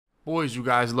Boys, you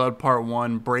guys loved part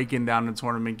one, breaking down the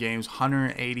tournament games,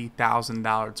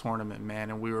 $180,000 tournament,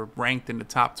 man. And we were ranked in the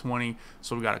top 20,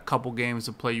 so we got a couple games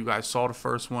to play. You guys saw the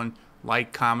first one,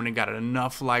 like, commented, got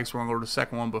enough likes. We're going to go to the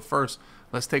second one. But first,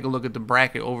 let's take a look at the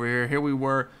bracket over here. Here we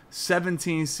were,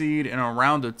 17 seed in a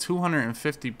round of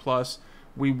 250 plus.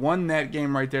 We won that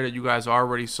game right there that you guys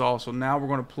already saw. So now we're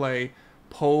going to play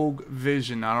Pogue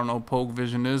Vision. I don't know what Pogue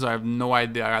Vision is. I have no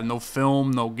idea. I got no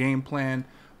film, no game plan.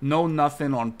 No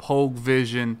nothing on Pogue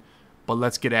Vision, but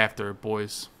let's get after it,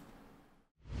 boys.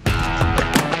 All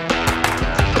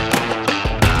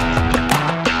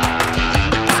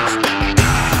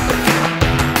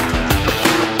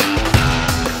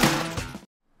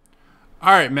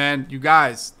right, man, you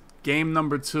guys, game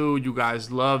number 2. You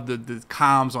guys love the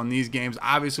comms on these games.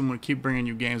 Obviously, I'm going to keep bringing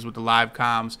you games with the live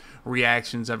comms,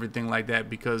 reactions, everything like that,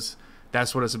 because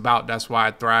that's what it's about. That's why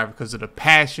I thrive, because of the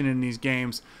passion in these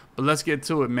games. But let's get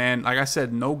to it, man. Like I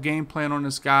said, no game plan on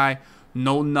this guy,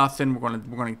 no nothing. We're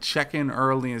gonna check in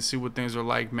early and see what things are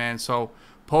like, man. So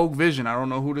Pogue Vision, I don't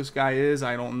know who this guy is.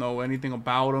 I don't know anything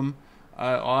about him.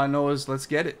 All I know is let's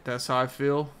get it. That's how I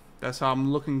feel. That's how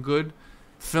I'm looking good,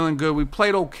 feeling good. We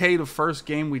played okay the first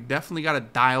game. We definitely got to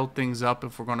dial things up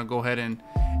if we're gonna go ahead and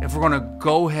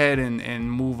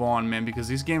move on, man. Because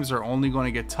these games are only going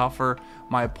to get tougher.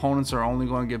 My opponents are only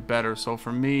going to get better. So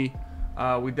for me,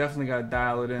 we definitely got to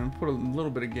dial it in. Put a little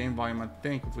bit of game volume, I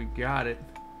think, if we got it.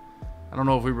 I don't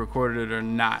know if we recorded it or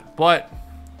not, but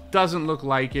doesn't look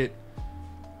like it.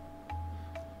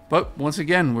 But once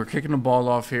again, we're kicking the ball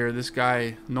off here. This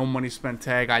guy, no money spent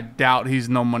tag. I doubt he's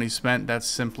no money spent. That's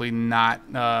simply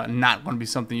not going to be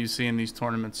something you see in these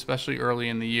tournaments, especially early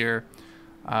in the year.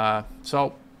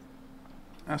 So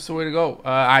that's the way to go.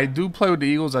 I do play with the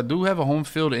Eagles. I do have a home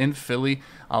field in Philly.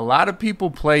 A lot of people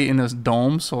play in this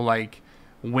dome, so like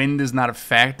wind is not a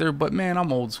factor. But man,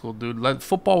 I'm old school, dude.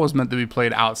 Football was meant to be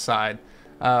played outside.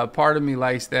 Part of me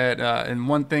likes that. And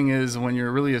one thing is, when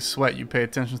you're really a sweat, you pay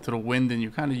attention to the wind and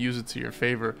you kind of use it to your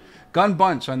favor. Gun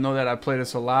bunch, I know that. I play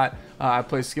this a lot. I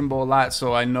play skimbo a lot,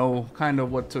 so I know kind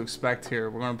of what to expect here.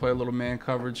 We're going to play a little man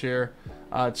coverage here.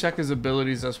 Check his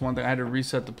abilities. That's one thing. I had to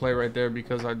reset the play right there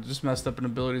because I just messed up an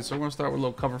ability. So we're going to start with a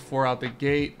little cover 4 out the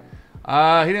gate. He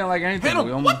didn't like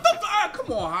anything. What the?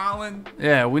 Come on, Holland.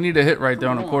 Yeah, we need a hit right there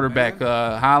on the quarterback.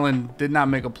 Holland did not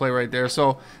make a play right there.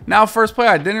 So now first play,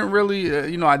 I didn't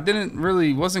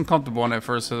really, wasn't comfortable on that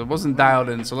first. So it wasn't dialed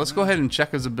in. So let's go ahead and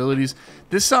check his abilities.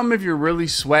 This is something, if you're really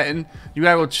sweating, you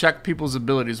got to go check people's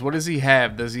abilities. What does he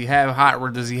have? Does he have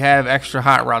hot? Does he have extra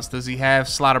hot routes? Does he have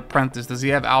slot apprentice? Does he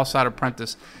have outside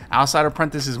apprentice? Outside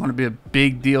apprentice is going to be a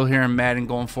big deal here in Madden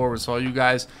going forward. So all you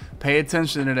guys, pay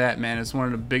attention to that, man. It's one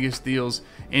of the biggest deals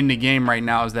in the game right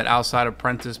now, is that outside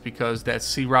apprentice, because that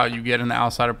C route you get in the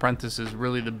outside apprentice is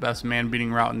really the best man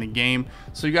beating route in the game.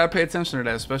 So you got to pay attention to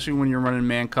that, especially when you're running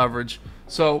man coverage.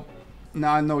 So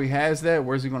now I know he has that.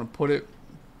 Where's he going to put it?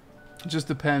 It just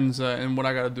depends in what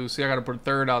I got to do. See, I got to put a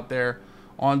third out there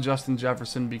on Justin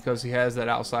Jefferson because he has that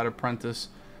outside apprentice.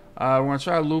 We're gonna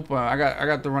try a loop. I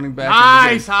got the running back.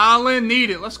 Nice, Holland.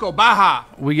 Need it. Let's go, Baja.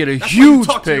 We get a huge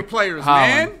talk pick. To your players,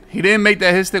 Holland. man. He didn't make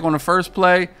that hit stick on the first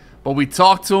play, but we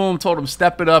talked to him, told him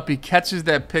step it up. He catches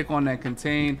that pick on that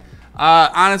contain.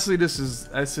 Honestly, this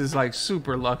is like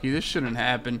super lucky. This shouldn't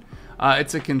happen.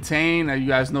 It's a contain. You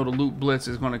guys know the loop blitz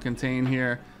is going to contain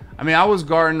here. I mean, I was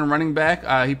guarding the running back.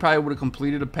 He probably would have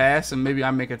completed a pass, and maybe I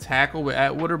make a tackle with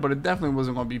Atwater, but it definitely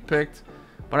wasn't going to be picked.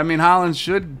 But, I mean, Holland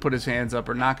should put his hands up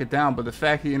or knock it down. But the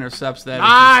fact he intercepts that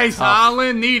nice,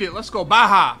 Holland. Need it. Let's go,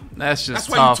 Baja. That's just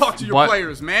That's tough. why you talk to your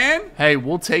players, man. Hey,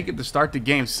 we'll take it to start the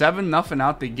game. 7-0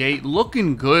 out the gate.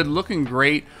 Looking good. Looking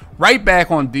great. Right back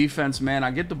on defense, man.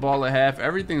 I get the ball at half.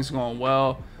 Everything's going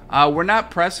well. We're not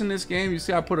pressing this game. You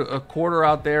see I put a quarter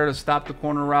out there to stop the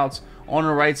corner routes on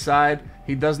the right side.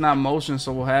 He does not motion,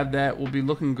 so we'll have that. We'll be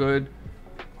looking good.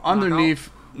 Underneath.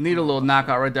 Need a little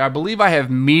knockout right there. I believe I have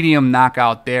medium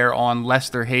knockout there on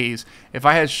Lester Hayes. If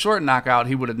I had short knockout,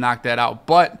 he would have knocked that out.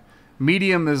 But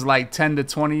medium is like 10 to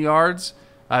 20 yards.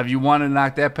 If you want to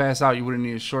knock that pass out, you would have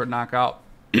needed a short knockout,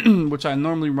 which I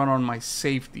normally run on my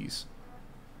safeties.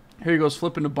 Here he goes,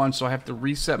 flipping the bunch, so I have to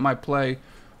reset my play,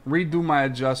 redo my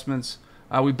adjustments.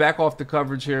 We back off the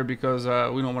coverage here because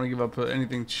we don't want to give up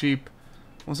anything cheap.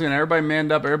 Once again, everybody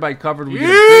manned up, everybody covered. We get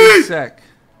a big sec.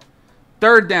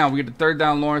 Third down. We get the third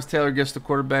down. Lawrence Taylor gets the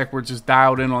quarterback. We're just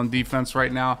dialed in on defense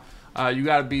right now. You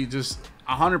got to be just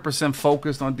 100%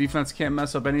 focused on defense. Can't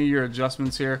mess up any of your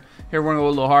adjustments here. Here we're going to go a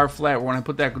little hard flat. We're going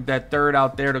to put that third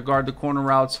out there to guard the corner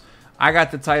routes. I got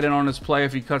the tight end on this play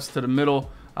if he cuts to the middle.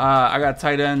 I got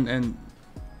tight end, and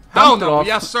Hell Dumped it no. off.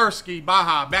 Yes, Sirski.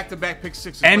 Baja. Back-to-back pick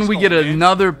sixes. And Let's we go, get man.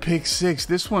 another pick six.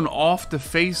 This one off the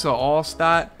face of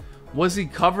Allstott. Was he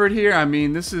covered here? I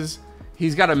mean,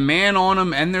 he's got a man on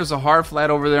him, and there's a hard flat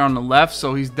over there on the left,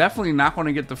 so he's definitely not going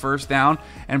to get the first down,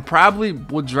 and probably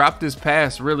would drop this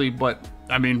pass, really. But,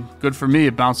 I mean, good for me.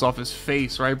 It bounced off his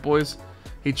face, right, boys?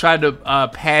 He tried to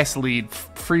pass lead,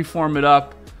 freeform it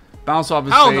up, bounce off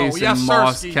his face, Yes, and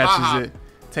Moss Sirski. catches Baja. it,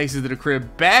 takes it to the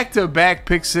crib. Back-to-back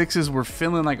pick sixes. We're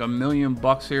feeling like $1 million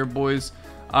here, boys.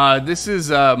 This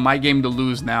is my game to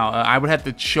lose now. I would have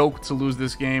to choke to lose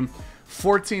this game.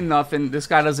 14-0. This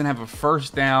guy doesn't have a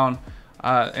first down.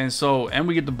 And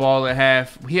we get the ball at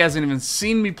half. He hasn't even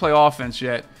seen me play offense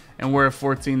yet, and we're at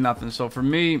 14-0. So for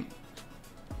me,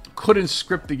 couldn't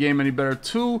script the game any better.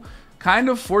 Two kind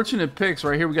of fortunate picks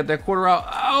right here. We got that quarter out.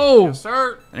 Oh, Yes,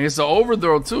 sir. and it's an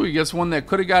overthrow too. He gets one that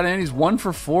could have got in. He's 1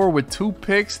 for 4 with 2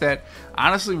 picks that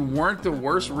honestly weren't the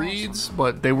worst reads,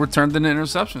 but they were turned into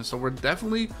interceptions. So we're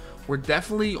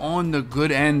definitely on the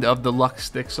good end of the luck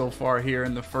stick so far here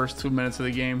in the first 2 minutes of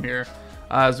the game here.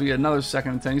 As we get another 2nd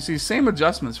and 10. You see, same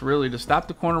adjustments really to stop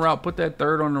the corner route, put that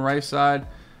third on the right side,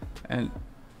 and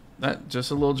that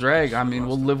just a little drag. I mean,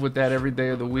 we'll live with that every day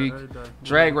of the week.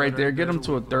 Drag right there, get him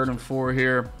to a 3rd and 4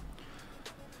 here.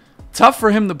 Tough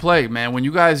for him to play, man. When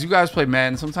you guys play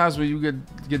Madden, sometimes when you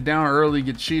get down early,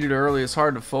 get cheated early, it's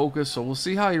hard to focus. So we'll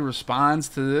see how he responds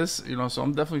to this. You know, so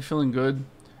I'm definitely feeling good.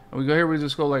 And we go here, we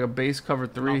just go like a base cover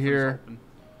 3 here.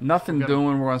 Nothing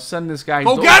doing. We're gonna send this guy.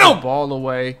 Go get him! The ball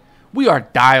away. We are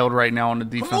dialed right now on the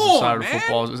defensive side of man.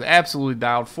 football. It's absolutely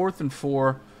dialed. 4th and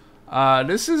 4.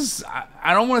 This is,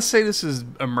 I don't want to say this is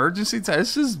emergency time.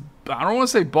 This is, I don't want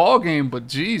to say ball game, but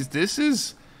geez, this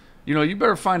is, you know, you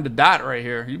better find the dot right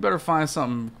here. You better find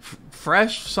something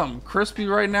fresh, something crispy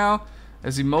right now.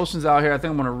 As he motions out here, I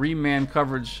think I'm going to re-man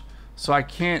coverage. So I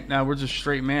can't, now we're just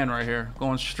straight man right here.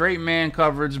 Going straight man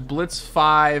coverage, blitz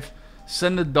 5,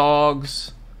 send the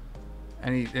dogs.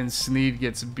 And Snead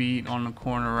gets beat on the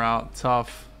corner route.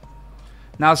 Tough.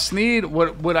 Now Snead,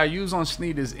 what I use on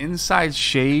Snead is inside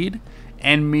shade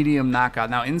and medium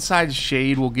knockout. Now inside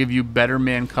shade will give you better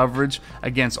man coverage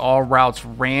against all routes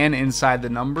ran inside the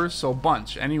numbers. So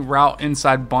bunch, any route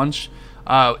inside bunch,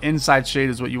 inside shade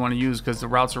is what you want to use because the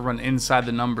routes are run inside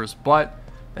the numbers. But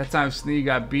that time Snead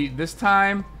got beat. This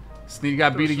time Snead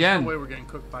got beat again. No way we're getting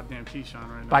cooked by damn Keyshawn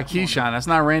right now. By Keyshawn. That's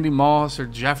not Randy Moss or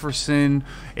Jefferson.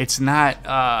 It's not,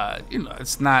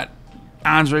 it's not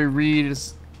Andre Reed.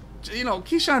 It's,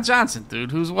 Keyshawn Johnson,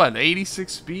 dude, who's what,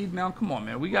 86 speed now? Come on,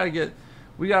 man. We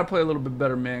gotta play a little bit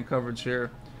better man coverage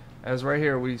here. As right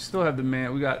here, we still have the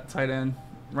man. We got tight end,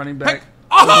 running back.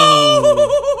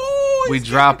 Oh! We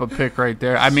drop a pick right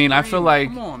there. I mean, I feel like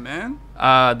Come on, man.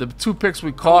 the 2 picks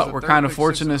we caught were third kind of pick six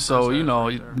fortunate. in the So, first half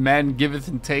right there. Madden giveth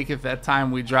and taketh. That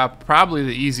time we dropped probably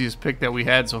the easiest pick that we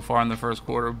had so far in the first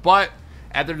quarter. But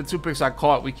after the 2 picks I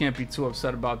caught, we can't be too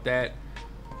upset about that.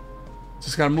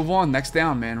 Just got to move on. Next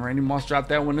down, man. Randy Moss dropped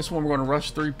that one. This one we're going to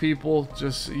rush 3 people.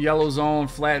 Just yellow zone,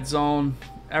 flat zone.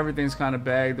 Everything's kind of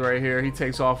bagged right here. He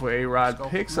takes off with A-Rod.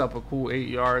 Picks up a cool 8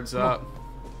 yards up.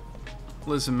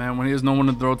 Listen, man, when he has no one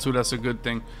to throw to, that's a good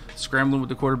thing. Scrambling with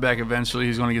the quarterback, eventually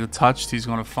he's going to get it touched. He's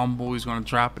going to fumble. He's going to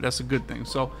drop it. That's a good thing.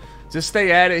 So just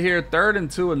stay at it here. 3rd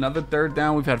and 2, another 3rd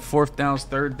down. We've had 4th downs,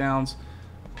 3rd downs.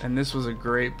 And this was a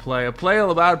great play. A play a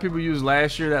lot of people used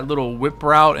last year, that little whip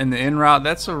route and the in route.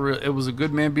 It was a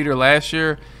good man beater last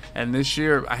year. And this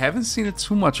year, I haven't seen it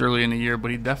too much early in the year, but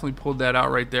he definitely pulled that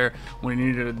out right there when he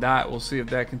needed a dot. We'll see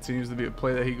if that continues to be a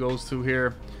play that he goes to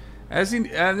here. This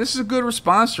is a good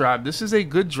response drive. This is a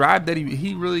good drive that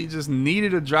he really just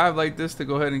needed a drive like this to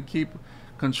go ahead and keep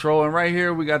control. And right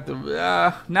here we got the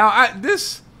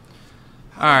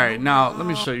all right, now let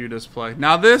me show you this play.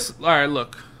 Now this, all right,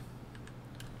 look.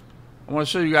 I want to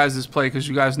show you guys this play because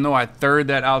you guys know I third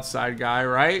that outside guy,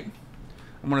 right?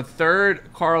 I'm going to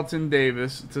third Carlton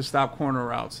Davis to stop corner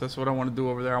routes. That's what I want to do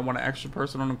over there. I want an extra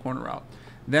person on the corner route.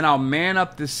 Then I'll man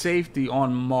up the safety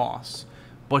on Moss.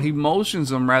 But he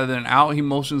motions him rather than out. He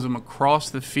motions him across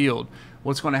the field.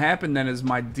 What's going to happen then is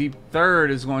my deep third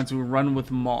is going to run with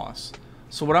Moss.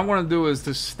 So what I'm going to do is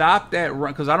to stop that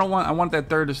run because I want that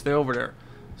third to stay over there.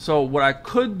 So what I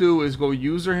could do is go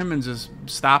user him and just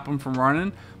stop him from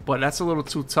running. But that's a little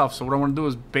too tough. So what I want to do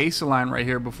is base a line right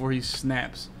here before he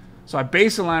snaps. So I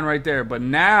base a line right there. But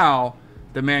now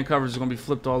the man coverage is going to be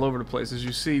flipped all over the place. As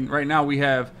you see, right now we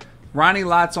have Ronnie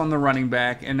Lott's on the running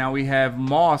back, and now we have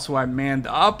Moss, who I manned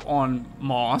up on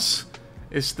Moss,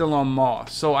 is still on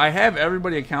Moss. So I have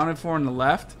everybody accounted for on the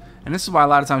left, and this is why a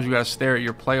lot of times you got to stare at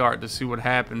your play art to see what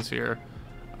happens here.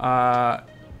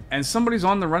 And somebody's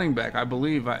on the running back, I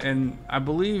believe, and I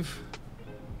believe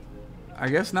I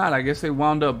guess not. I guess they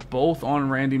wound up both on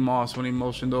Randy Moss when he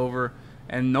motioned over,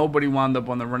 and nobody wound up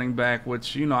on the running back,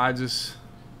 which, you know, I just...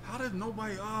 How did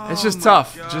nobody... Oh, it's just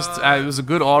tough. God. It was a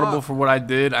good audible for what I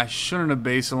did. I shouldn't have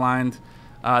base aligned.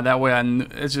 That way,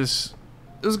 it was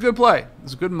a good play. It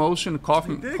was a good motion. Caught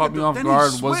me off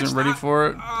guard. Wasn't ready for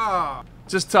it.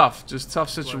 Just tough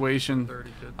situation.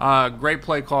 Great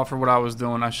play call for what I was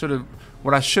doing.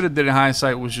 What I should have did in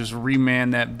hindsight was just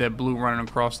reman that blue running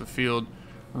across the field,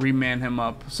 reman him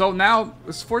up. So now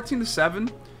it's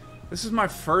 14-7. This is my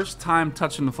first time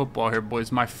touching the football here,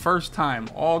 boys. My first time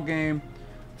all game.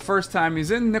 First time.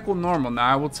 He's in nickel normal.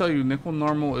 Now I will tell you, nickel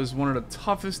normal is one of the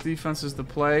toughest defenses to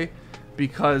play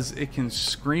because it can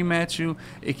scream at you.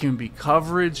 It can be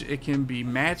coverage. It can be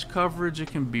match coverage.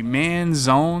 It can be man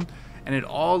zone. And it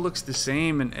all looks the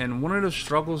same. And one of the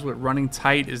struggles with running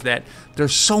tight is that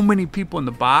there's so many people in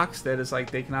the box that it's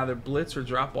like they can either blitz or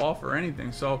drop off or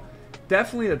anything. So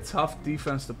definitely a tough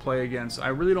defense to play against. I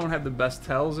really don't have the best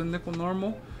tells in nickel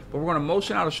normal, but we're going to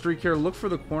motion out a streak here. Look for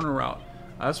the corner route.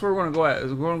 That's where we're going to go at.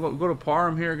 We're going to go to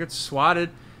Parham here. Gets swatted.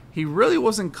 He really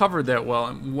wasn't covered that well.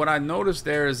 And what I noticed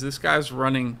there is this guy's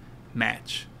running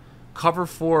match. Cover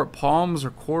for palms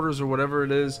or quarters or whatever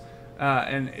it is.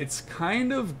 And it's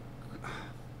kind of...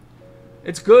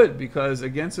 it's good because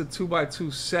against a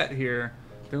 2x2 set here,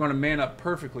 they're going to man up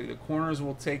perfectly. The corners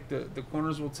will take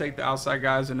the outside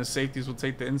guys, and the safeties will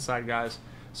take the inside guys.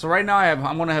 So right now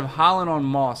I'm going to have Holland on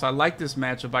Moss. I like this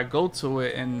matchup. I go to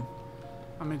it and...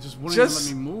 I mean, just wouldn't even let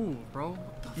me move, bro.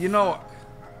 You know,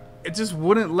 it just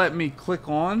wouldn't let me click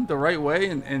on the right way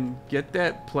and get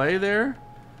that play there.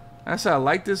 I said I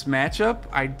like this matchup.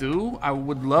 I do. I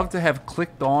would love to have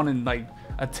clicked on and like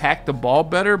attack the ball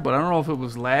better, but I don't know if it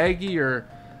was laggy or...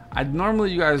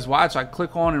 normally you guys watch, I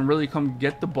click on and really come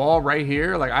get the ball right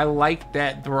here. Like, I like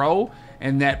that throw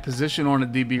and that position on the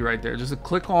DB right there. Just a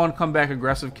click on, come back,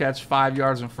 aggressive catch 5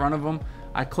 yards in front of them.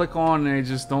 I click on and they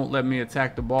just don't let me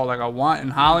attack the ball like I want,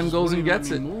 and Holland goes and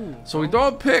gets it. So we throw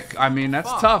a pick. I mean,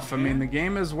 that's tough. I mean, the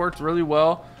game has worked really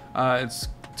well. It's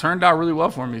turned out really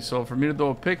well for me. So for me to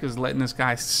throw a pick is letting this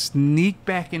guy sneak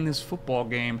back in this football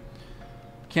game.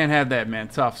 Can't have that, man.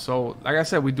 Tough. So like I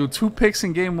said, we do 2 picks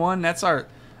in game 1. That's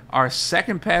our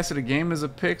second pass of the game is a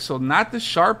pick. So not the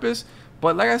sharpest,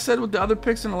 but like I said with the other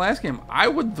picks in the last game, I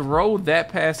would throw that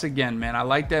pass again, man. I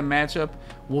like that matchup.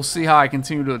 We'll see how I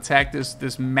continue to attack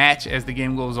this match as the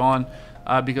game goes on,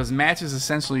 because match is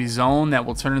essentially zone that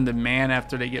will turn into man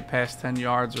after they get past 10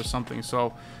 yards or something.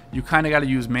 So you kind of got to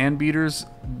use man beaters.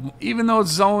 Even though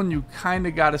it's zone, you kind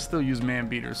of got to still use man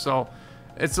beaters. So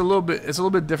it's a little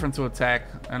bit different to attack,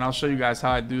 and I'll show you guys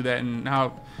how I do that and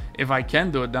how, if I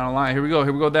can do it down the line. Here we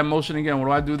go. That motion again. What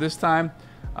do I do this time?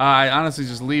 I honestly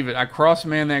just leave it. I cross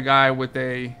man that guy with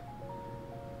a...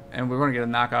 and we're going to get a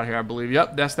knockout here, I believe.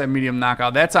 Yep, that's that medium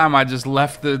knockout. That time I just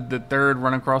left the third,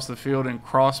 run across the field, and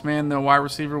cross-man the wide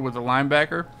receiver with the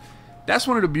linebacker. That's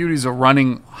one of the beauties of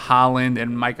running Holland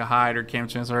and Micah Hyde or Cam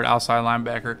Chancellor at outside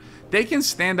linebacker. They can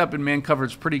stand up in man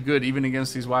coverage pretty good, even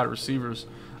against these wide receivers.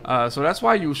 So that's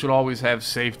why you should always have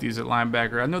safeties at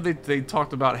linebacker. I know they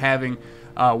talked about having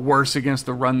worse against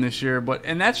the run this year,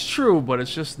 and that's true, but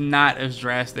it's just not as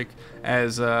drastic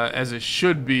as it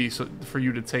should be for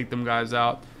you to take them guys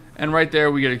out. And right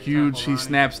there, we get a huge, he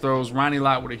snaps, throws. Ronnie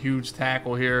Lott with a huge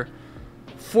tackle here.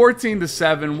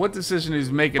 14-7. What decision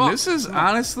he's making? This is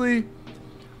honestly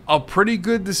a pretty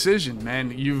good decision,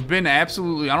 man. You've been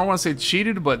absolutely, I don't want to say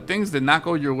cheated, but things did not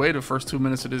go your way the first 2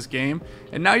 minutes of this game.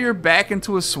 And now you're back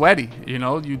into a sweaty. You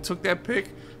know, you took that pick,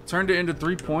 turned it into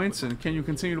 3 points, and can you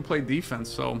continue to play defense?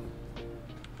 So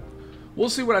we'll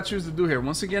see what I choose to do here.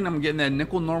 Once again, I'm getting that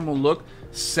nickel normal look.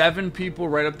 7 people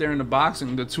right up there in the box,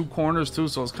 and the 2 corners too.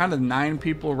 So it's kind of 9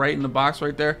 people right in the box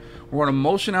right there. We're going to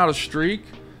motion out a streak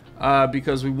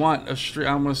because we want a streak.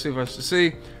 I'm going to see if I should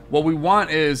see. What we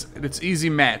want is, it's easy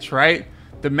match, right?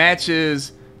 The match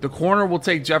is the corner will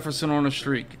take Jefferson on a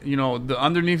streak. You know, the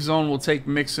underneath zone will take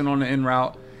Mixon on the in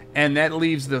route. And that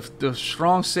leaves the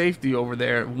strong safety over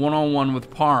there one-on-one with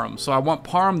Parham. So I want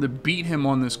Parham to beat him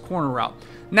on this corner route.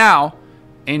 Now,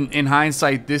 in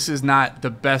hindsight, this is not the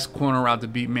best corner route to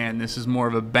beat man. This is more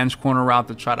of a bench corner route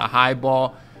to try to high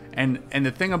ball. And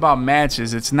the thing about match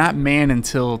is it's not man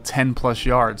until 10+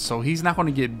 yards. So he's not going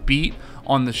to get beat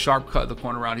on the sharp cut of the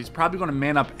corner route. He's probably going to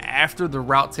man up after the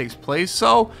route takes place.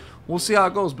 So we'll see how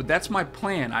it goes. But that's my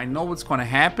plan. I know what's going to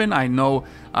happen. I know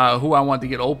who I want to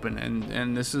get open.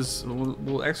 And this is,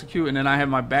 we'll execute. And then I have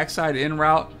my backside in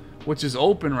route, which is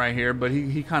open right here. But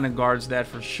he kind of guards that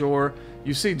for sure.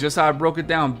 You see just how I broke it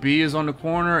down. B is on the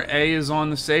corner. A is on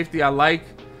the safety. I like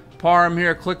Parham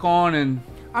here. Click on and...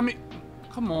 I mean...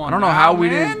 Come on, I don't know how we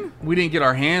didn't. we didn't get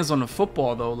our hands on the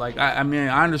football, though. Like, I mean,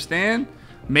 I understand.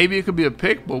 Maybe it could be a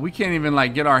pick, but we can't even,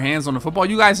 like, get our hands on the football.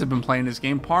 You guys have been playing this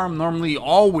game. Parham normally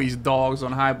always dogs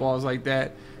on high balls like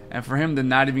that. And for him to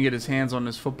not even get his hands on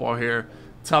this football here,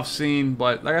 tough scene.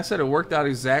 But like I said, it worked out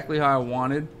exactly how I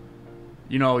wanted.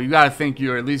 You know, you got to think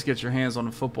you at least get your hands on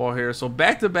the football here. So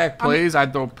back-to-back plays, I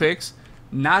throw picks.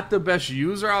 Not the best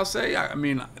user, I'll say. I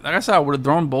mean, like I said, I would have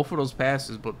thrown both of those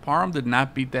passes, but Parham did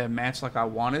not beat that match like I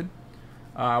wanted.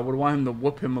 I would want him to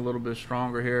whoop him a little bit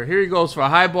stronger here. Here he goes for a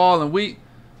high ball,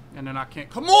 and then I can't.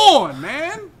 Come on,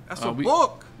 man. That's a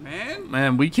book, man.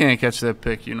 Man, we can't catch that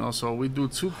pick, you know. So we do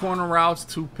 2 corner routes,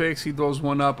 2 picks. He throws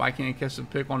one up. I can't catch the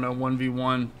pick on that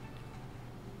 1v1.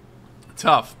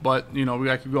 Tough, but, you know, we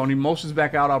got to keep going. He motions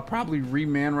back out. I'll probably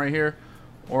reman right here,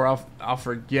 or I'll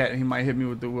forget. He might hit me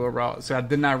with the wheel route. So I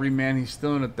did not reman. He's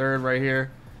still in the third right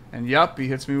here. And, yup, he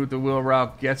hits me with the wheel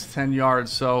route, gets 10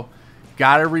 yards. So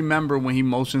got to remember when he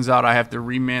motions out, I have to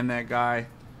reman that guy.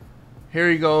 Here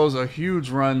he goes, a huge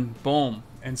run, boom.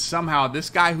 And somehow this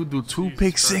guy who do 2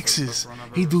 pick sixes,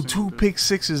 he do 2 pick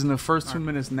sixes in the first 2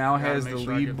 minutes, now has the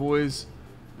lead, boys.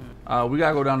 We got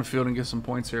to go down the field and get some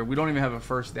points here. We don't even have a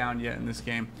first down yet in this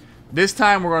game. This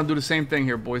time we're going to do the same thing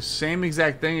here, boys. Same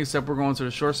exact thing, except we're going to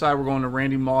the short side. We're going to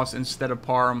Randy Moss instead of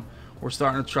Parham. We're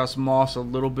starting to trust Moss a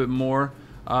little bit more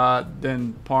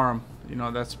than Parham. You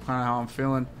know, that's kind of how I'm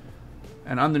feeling.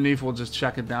 And underneath, we'll just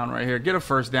check it down right here. Get a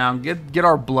first down. Get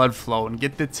our blood flowing.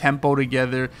 Get the tempo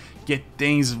together. Get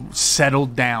things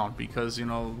settled down. Because, you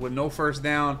know, with no first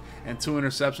down and 2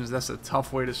 interceptions, that's a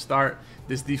tough way to start.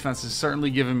 This defense is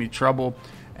certainly giving me trouble.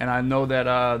 And I know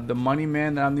that the money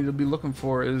man that I need to be looking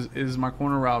for is my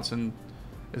corner routes. And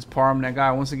is Parham that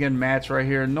guy. Once again, match right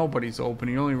here. Nobody's open.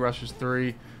 He only rushes 3.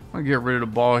 I'm going to get rid of the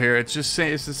ball here. It's the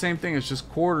same thing. It's just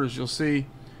quarters. You'll see.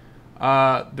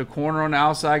 The corner on the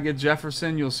outside get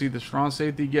Jefferson. You'll see the strong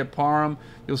safety get Parham.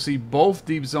 You'll see both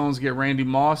deep zones get Randy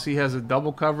Moss. He has a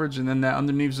double coverage, and then that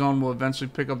underneath zone will eventually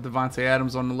pick up Devontae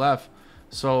Adams on the left.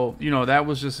 So, you know, that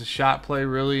was just a shot play,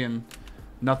 really, and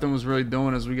nothing was really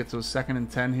doing as we get to a 2nd and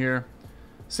 10 here.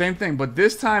 Same thing, but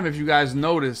this time, if you guys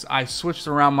notice, I switched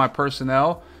around my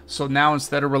personnel. So now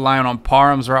instead of relying on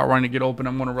Parham's route running to get open,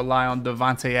 I'm going to rely on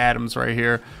Devontae Adams right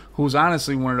here, who's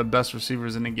honestly one of the best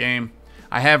receivers in the game.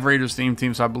 I have Raiders theme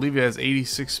team, so I believe he has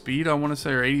 86 speed, I want to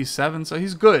say, or 87, so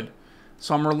he's good.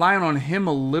 So I'm relying on him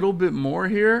a little bit more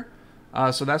here.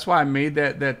 So that's why I made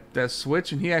that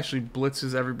switch, and he actually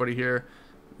blitzes everybody here.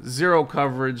 0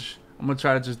 coverage. I'm going to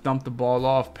try to just dump the ball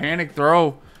off. Panic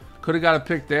throw. Could have got a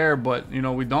pick there, but, you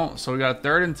know, we don't. So we got a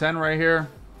 3rd and 10 right here.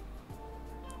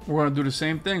 We're going to do the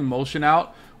same thing. Motion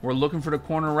out. We're looking for the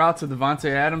corner route to Devontae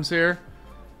Adams here.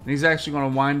 And he's actually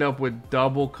going to wind up with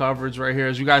double coverage right here.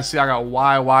 As you guys see, I got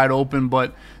wide open,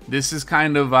 but this is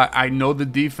kind of, I know the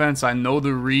defense. I know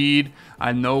the read.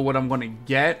 I know what I'm going to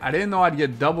get. I didn't know I'd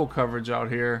get double coverage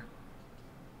out here.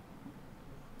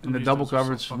 And the double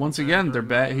coverage, once again, they're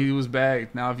bad. He was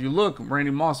bagged. Now, if you look,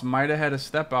 Randy Moss might have had a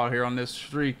step out here on this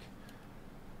streak.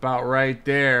 About right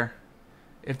there.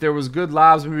 If there was good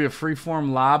lobs, maybe a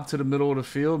free-form lob to the middle of the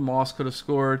field, Moss could have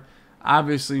scored.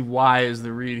 Obviously, Y is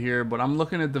the read here, but I'm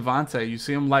looking at Devontae. You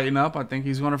see him lighting up. I think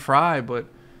he's going to fry, but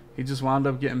he just wound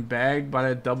up getting bagged by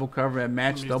that double cover, that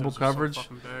match double coverage.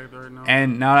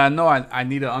 And now I know I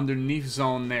need an underneath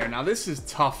zone there. Now, this is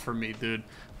tough for me, dude.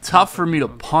 Tough for me to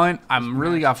punt. I'm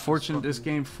really got fortunate this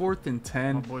game. 4th and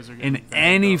 10. In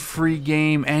any free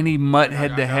game, any MUT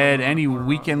head-to-head, any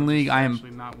weekend league, I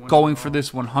am going for this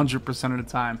 100% of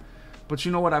the time. But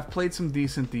you know what? I've played some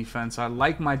decent defense. I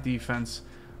like my defense.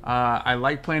 I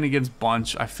like playing against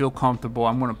bunch. I feel comfortable.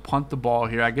 I'm going to punt the ball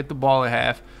here. I get the ball at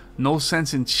half. No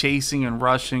sense in chasing and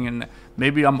rushing. And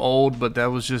maybe I'm old, but that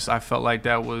was just, I felt like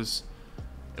that was,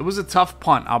 it was a tough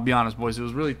punt. I'll be honest, boys. It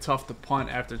was really tough to punt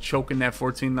after choking that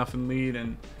 14-0 lead.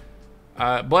 And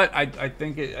but I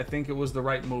think it was the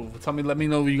right move. Let me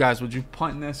know, you guys. Would you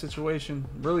punt in that situation?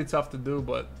 Really tough to do,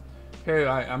 but here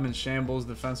I'm in shambles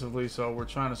defensively, so we're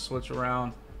trying to switch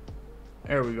around.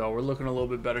 There we go. We're looking a little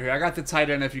bit better here. I got the tight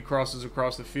end if he crosses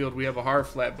across the field. We have a hard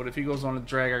flat, but if he goes on a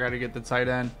drag, I got to get the tight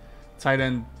end. Tight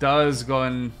end does go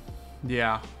in.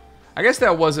 Yeah. I guess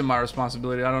that wasn't my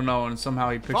responsibility. I don't know. And somehow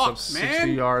he picks up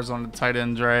 60 yards on the tight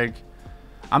end drag.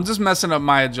 I'm just messing up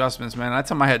my adjustments, man. That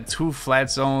time I had 2 flat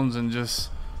zones and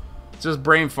just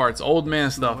brain farts. Old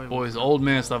man stuff, boys. Old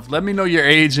man stuff. Let me know your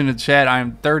age in the chat. I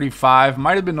am 35.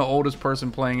 Might have been the oldest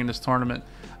person playing in this tournament.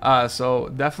 So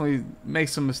definitely make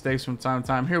some mistakes from time to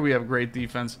time. Here we have great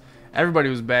defense. Everybody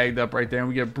was bagged up right there. And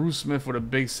we get Bruce Smith with a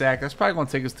big sack. That's probably going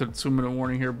to take us to the 2-minute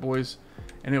warning here, boys.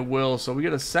 And it will. So we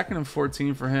get a 2nd and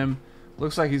 14 for him.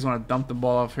 Looks like he's going to dump the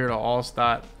ball off here to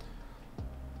Allstott.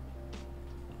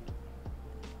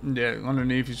 Yeah,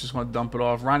 underneath, he's just going to dump it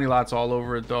off. Ronnie Lott's all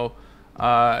over it, though.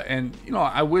 And, you know,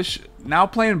 I wish, now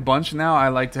playing bunch now, I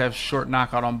like to have short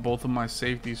knockout on both of my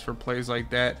safeties for plays like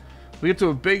that. We get to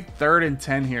a big 3rd and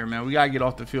 10 here, man. We got to get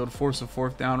off the field, force a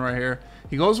 4th down right here.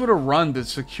 He goes with a run to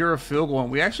secure a field goal,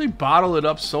 and we actually bottle it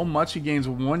up so much he gains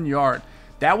 1 yard.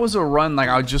 That was a run like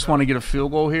I just want to get a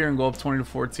field goal here and go up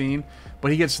 20-14,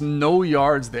 but he gets no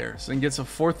yards there. So he gets a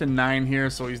 4th and 9 here,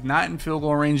 so he's not in field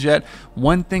goal range yet.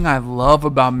 One thing I love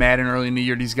about Madden early in the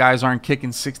year, these guys aren't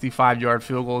kicking 65-yard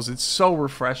field goals. It's so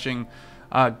refreshing.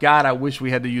 God, I wish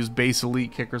we had to use base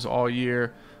elite kickers all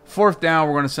year. 4th down,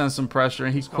 we're going to send some pressure,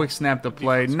 and he quick snapped the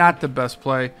play. Not the best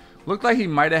play. Looked like he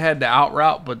might have had the out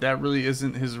route, but that really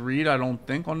isn't his read, I don't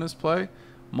think, on this play.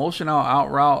 Motion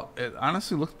out route, it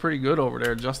honestly looked pretty good over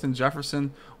there. Justin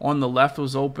Jefferson on the left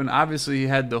was open. Obviously, he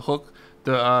had the hook,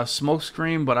 the smoke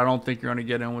screen, but I don't think you're going to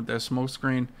get in with that smoke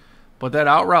screen. But that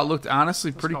out route looked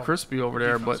honestly pretty crispy over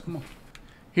there, but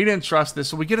he didn't trust this,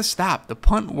 so we get a stop. The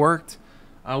punt worked.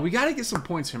 We got to get some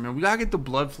points here, man. We got to get the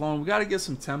blood flowing. We got to get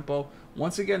some tempo.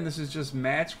 Once again, this is just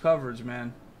match coverage,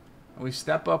 man. And we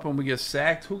step up and we get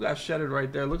sacked. Who got shedded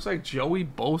right there? Looks like Joey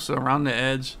Bosa around the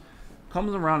edge.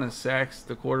 Comes around and sacks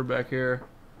the quarterback here.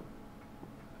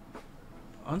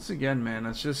 Once again, man,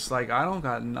 it's just like I don't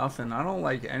got nothing. I don't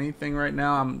like anything right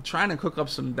now. I'm trying to cook up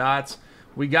some dots.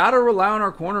 We got to rely on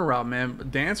our corner route, man.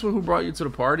 Dance with who brought you to the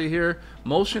party here.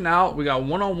 Motion out. We got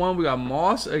one-on-one. We got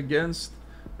Moss against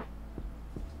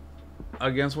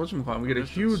whatchamacallit. We get a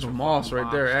huge Moss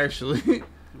right there, actually.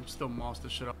 Still Moss the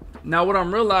shit up. Now, what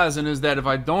I'm realizing is that if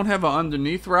I don't have an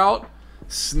underneath route,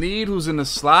 Snead, who's in the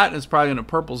slot, is probably in the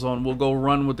purple zone, will go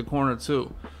run with the corner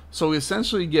too. So we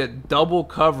essentially get double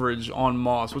coverage on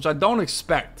Moss, which I don't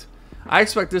expect. I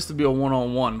expect this to be a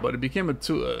one-on-one, but it became a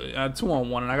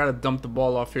two-on-one, and I got to dump the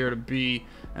ball off here to B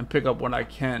and pick up what I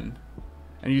can.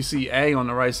 And you see A on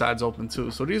the right side's open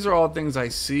too. So these are all things I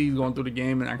see going through the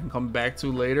game and I can come back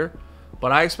to later.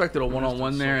 But I expected a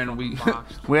one-on-one there, and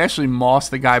we actually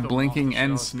mossed the guy blinking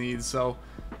and Snead. So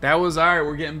that was all right.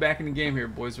 We're getting back in the game here,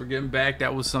 boys. We're getting back.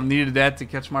 That was some needed that to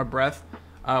catch my breath.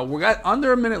 We got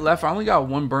under a minute left. I only got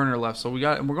one burner left, so we're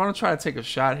going to try to take a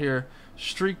shot here.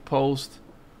 Streak post.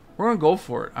 We're going to go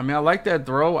for it. I mean, I like that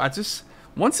throw.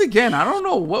 Once again, I don't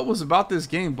know what was about this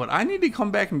game, but I need to come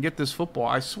back and get this football.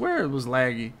 I swear it was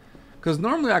laggy, because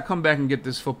normally I come back and get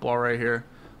this football right here.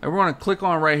 And we're going to click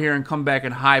on right here and come back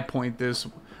and high point this,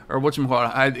 or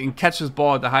and catch this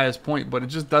ball at the highest point, but it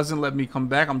just doesn't let me come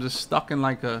back. I'm just stuck in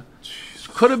like a,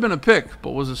 could have been a pick,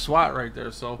 but was a swat right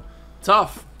there. So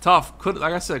tough.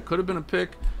 Like I said, could have been a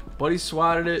pick, but he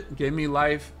swatted it, gave me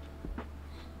life.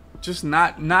 Just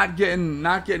not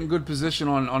getting good position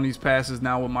on these passes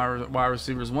now with my wide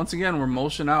receivers. Once again, we're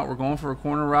motion out. We're going for a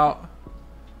corner route.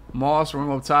 Moss, we're going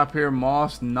to go up top here.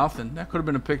 Moss, nothing. That could have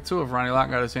been a pick too if Ronnie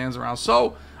Lott got his hands around.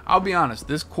 So I'll be honest,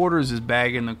 this quarters is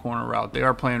bagging the corner route. They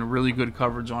are playing really good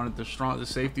coverage on it. The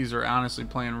safeties are honestly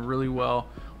playing really well.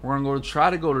 We're going to try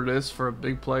to go to this for a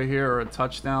big play here or a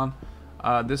touchdown.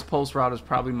 This post route is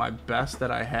probably my best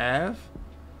that I have.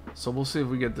 So we'll see if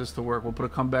we get this to work. We'll put a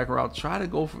comeback route. Try to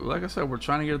go for, like I said, we're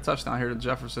trying to get a touchdown here to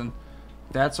Jefferson.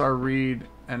 That's our read,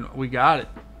 and we got it.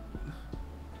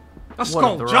 Let's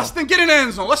go, Justin. Get in the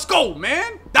end zone. Let's go,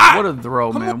 man. Die. What a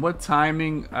throw, man. What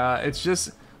timing. It's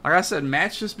just, like I said,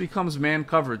 match just becomes man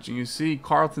coverage. And you see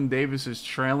Carlton Davis is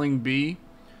trailing B,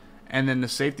 and then the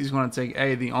safety's going to take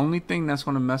A. The only thing that's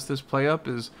going to mess this play up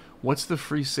is what's the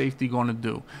free safety going to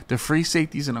do? The free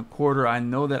safety's in a quarter. I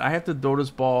know that I have to throw this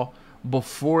ball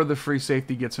before the free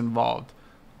safety gets involved.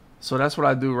 So that's what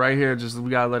I do right here. Just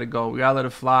we got to let it go. We got to let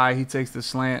it fly. He takes the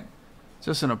slant.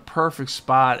 Just in a perfect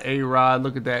spot. A-Rod,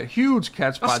 look at that. Huge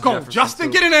catch by Jefferson. Let's go, Justin.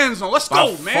 Get in the end zone. Let's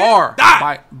go, man.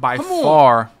 By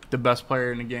far the best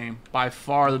player in the game. By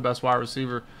far the best wide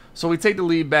receiver. So we take the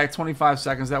lead back 25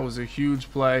 seconds. That was a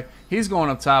huge play. He's going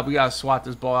up top. We got to swat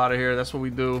this ball out of here. That's what we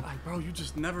do. Like, bro, you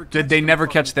just never They never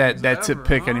catch that tip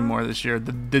pick anymore this year.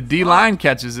 The D-line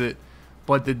catches it,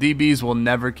 but the DBs will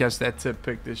never catch that tip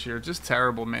pick this year. Just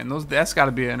terrible, man. That's got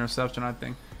to be an interception, I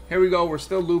think. Here we go. We're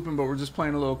still looping, but we're just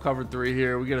playing a little cover 3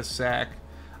 here. We get a sack.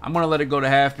 I'm going to let it go to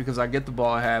half because I get the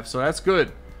ball at half, so that's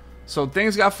good. So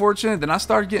things got fortunate. Then I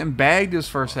started getting bagged this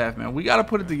first half, man. We got to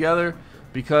put it together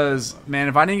because, man,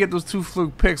 if I didn't get those 2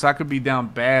 fluke picks, I could be down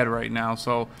bad right now.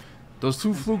 So those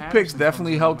 2 fluke picks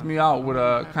definitely helped me out with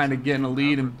kind of getting a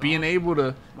lead and being able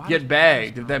to get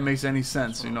bagged, if that makes any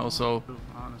sense, you know. So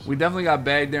we definitely got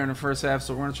bagged there in the first half,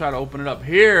 so we're going to try to open it up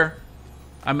here.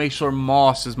 I make sure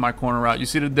Moss is my corner route. You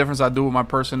see the difference I do with my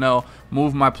personnel,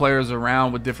 move my players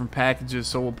around with different packages.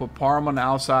 So we'll put Parham on the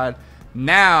outside.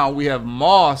 Now we have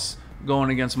Moss going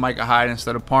against Micah Hyde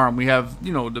instead of Parham. We have,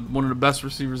 you know, one of the best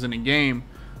receivers in the game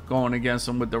going against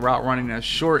him with the route running that's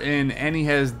short in, and he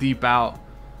has deep out.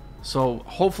 So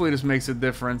hopefully this makes a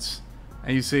difference.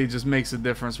 And you see it just makes a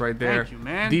difference right there. Thank you,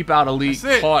 man. Deep out elite,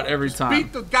 caught every time.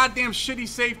 Beat the goddamn shitty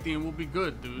safety and we'll be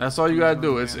good, dude. That's all you got to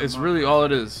do. It's really all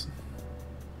it is.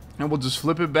 And we'll just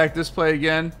flip it back this play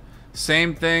again.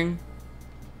 Same thing.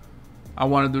 I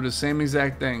want to do the same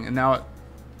exact thing. And now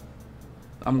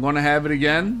I'm going to have it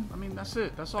again. I mean, that's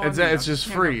it. That's all it's just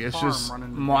free. It's just, I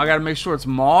got to make sure it's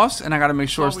Moss, and I got to make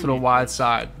sure it's to the wide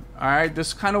side. All right? This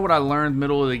is kind of what I learned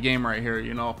middle of the game right here,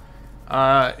 you know.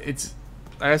 It's,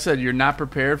 like I said, you're not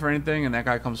prepared for anything, and that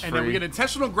guy comes free. And then we get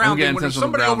intentional grounding when there's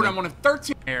somebody over them on a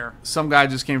 13 air. Some guy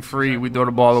just came free. We throw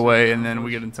the ball away, and then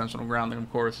we get intentional grounding,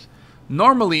 of course.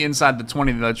 Normally inside the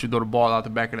 20, they let you throw the ball out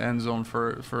the back of the end zone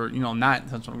for you know, not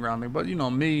intentional grounding. But, you know,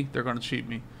 me, they're going to cheat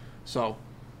me. So,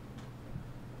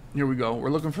 here we go. We're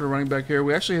looking for the running back here.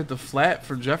 We actually hit the flat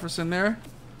for Jefferson there.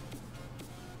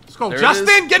 Let's go,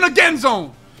 Justin. Get in the end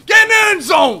zone. Get in the end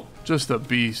zone. Just a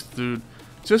beast, dude.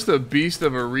 Just a beast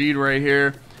of a read right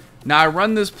here. Now, I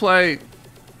run this play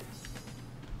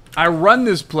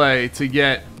to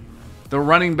get the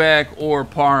running back or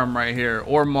Parham right here,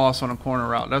 or Moss on a corner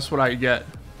route. That's what I get.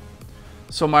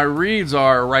 So my reads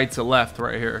are right to left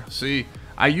right here. See,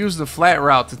 I use the flat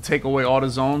route to take away all the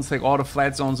zones, take all the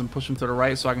flat zones and push them to the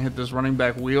right so I can hit this running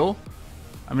back wheel.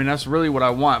 I mean, that's really what I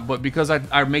want. But because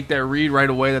I make that read right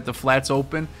away that the flat's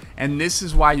open, and this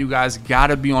is why you guys got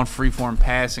to be on freeform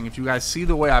passing. If you guys see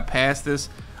the way I pass this,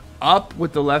 up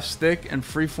with the left stick and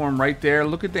freeform right there.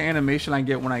 Look at the animation I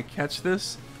get when I catch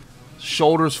this.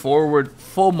 Shoulders forward,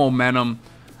 full momentum,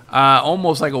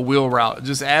 almost like a wheel route.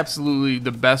 Just absolutely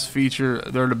the best feature.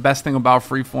 They're the best thing about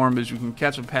freeform is you can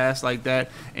catch a pass like that.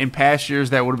 In past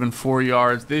years, that would have been 4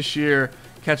 yards. This year,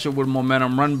 catch it with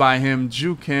momentum, run by him,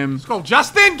 juke him. Let's go,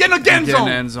 Justin. Get in the end zone. Get in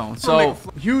the end zone. So,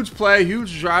 huge play,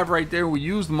 huge drive right there. We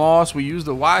used Moss. We used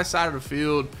the wide side of the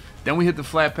field. Then we hit the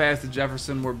flat pass to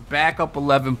Jefferson. We're back up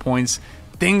 11 points.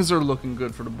 Things are looking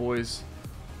good for the boys.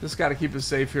 Just got to keep it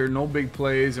safe here. No big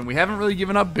plays. And we haven't really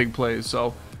given up big plays.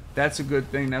 So, that's a good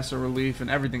thing. That's a relief. And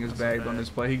everything is bagged on this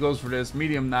play. He goes for this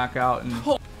medium knockout.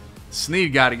 And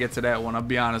Snead got to get to that one. I'll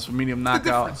be honest. With medium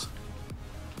knockout,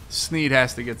 Snead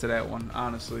has to get to that one,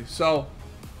 honestly. So,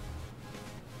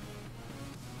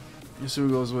 let's see who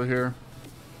goes with here.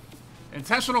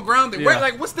 Intentional grounding. Yeah. Wait,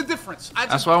 like, what's the difference?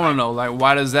 That's what I want to know. Like,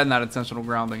 why does that not intentional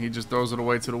grounding? He just throws it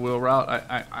away to the wheel route.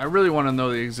 I really want to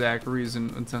know the exact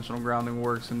reason intentional grounding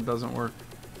works and doesn't work.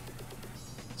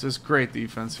 It's just great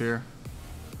defense here.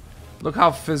 Look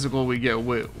how physical we get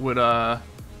with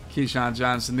Keyshawn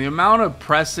Johnson. The amount of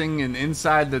pressing and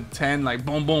inside the 10, like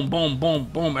boom, boom, boom, boom,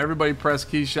 boom. Everybody press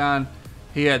Keyshawn.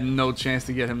 He had no chance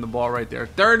to get him the ball right there.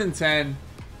 3rd and 10.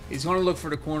 He's going to look for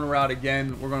the corner route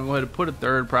again. We're going to go ahead and put a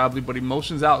third probably, but he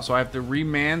motions out, so I have to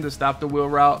re-man to stop the wheel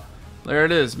route. There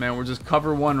it is, man. We're just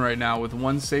cover one right now with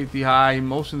one safety high. He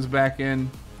motions back in.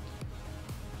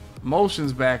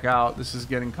 Motions back out. This is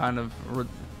getting kind of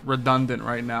redundant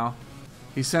right now.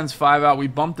 He sends 5 out. We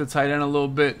bump the tight end a little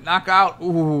bit. Knockout.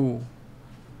 Ooh.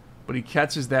 But he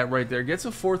catches that right there. Gets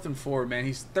a 4th and 4, man.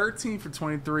 He's 13 for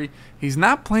 23. He's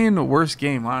not playing the worst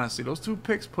game, honestly. Those 2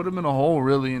 picks put him in a hole,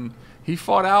 really, and he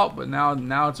fought out, but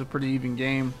now it's a pretty even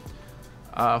game.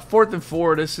 4th and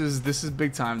 4. This is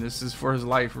big time. This is for his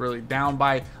life, really. Down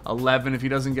by 11. If he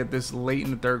doesn't get this late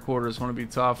in the 3rd quarter, it's going to be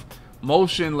tough.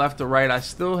 Motion left to right. I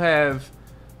still have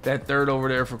that third over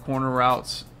there for corner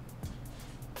routes.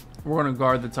 We're going to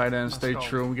guard the tight end, stay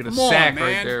true. We get a sack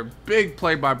right there. Big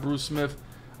play by Bruce Smith.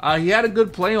 He had a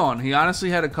good play on. He honestly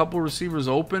had a couple receivers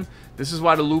open. This is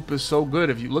why the loop is so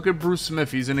good. If you look at Bruce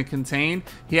Smith, he's in a contain.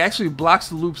 He actually blocks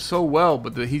the loop so well,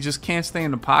 but he just can't stay in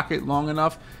the pocket long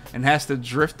enough and has to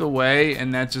drift away,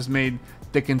 and that just made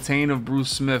the contain of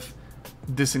Bruce Smith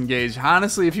disengage.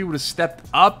 Honestly, if he would have stepped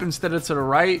up instead of to the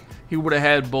right, he would have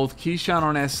had both Keyshawn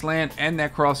on that slant and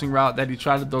that crossing route that he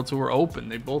tried to throw to her open.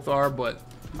 They both are, but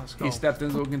he stepped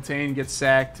into a contain, gets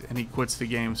sacked, and he quits the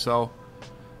game. So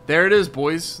there it is,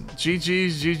 boys.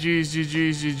 GG's, GG's,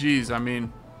 GG's, GG's. I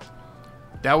mean,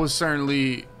 that was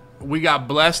certainly, we got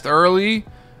blessed early,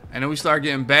 and then we started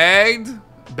getting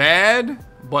bad.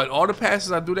 But all the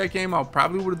passes I do that game, I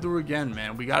probably would have do again,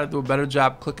 man. We got to do a better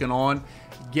job clicking on,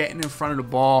 getting in front of the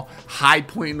ball, high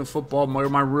pointing the football.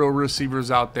 My real receivers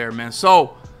out there, man.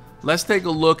 So let's take a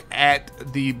look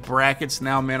at the brackets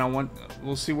now, man.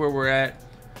 We'll see where we're at.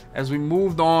 As we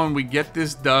moved on, we get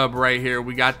this dub right here.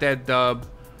 We got that dub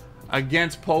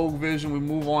against Pogue Vision. We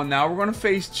move on now. We're going to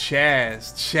face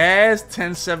Chaz. Chaz,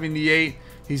 1078.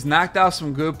 He's knocked out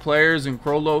some good players in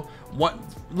Crollo.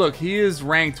 Look, he is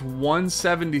ranked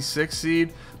 176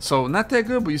 seed, so not that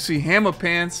good. But you see, Hammer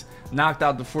Pants knocked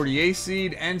out the 48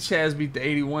 seed, and Chaz beat the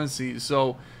 81 seed.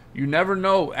 So you never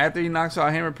know after he knocks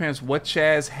out Hammer Pants what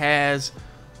Chaz has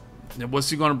and what's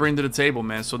he going to bring to the table,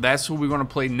 man. So that's who we're going to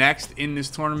play next in this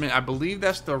tournament. I believe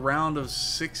that's the round of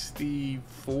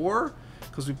 64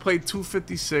 because we played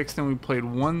 256, then we played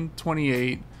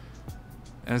 128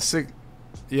 and 6.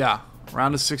 Yeah,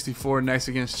 round of 64 next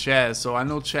against Chaz. So I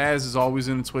know Chaz is always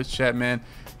in the Twitch chat, man.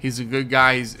 He's a good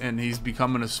guy, and he's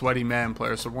becoming a sweaty man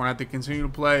player. So we're going to have to continue to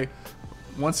play.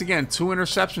 Once again, 2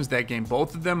 interceptions that game.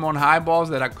 Both of them on high balls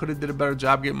that I could have did a better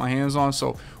job getting my hands on.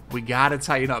 So we got to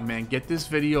tighten up, man. Get this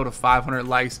video to 500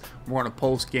 likes. We're going to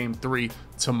post game 3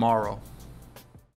 tomorrow.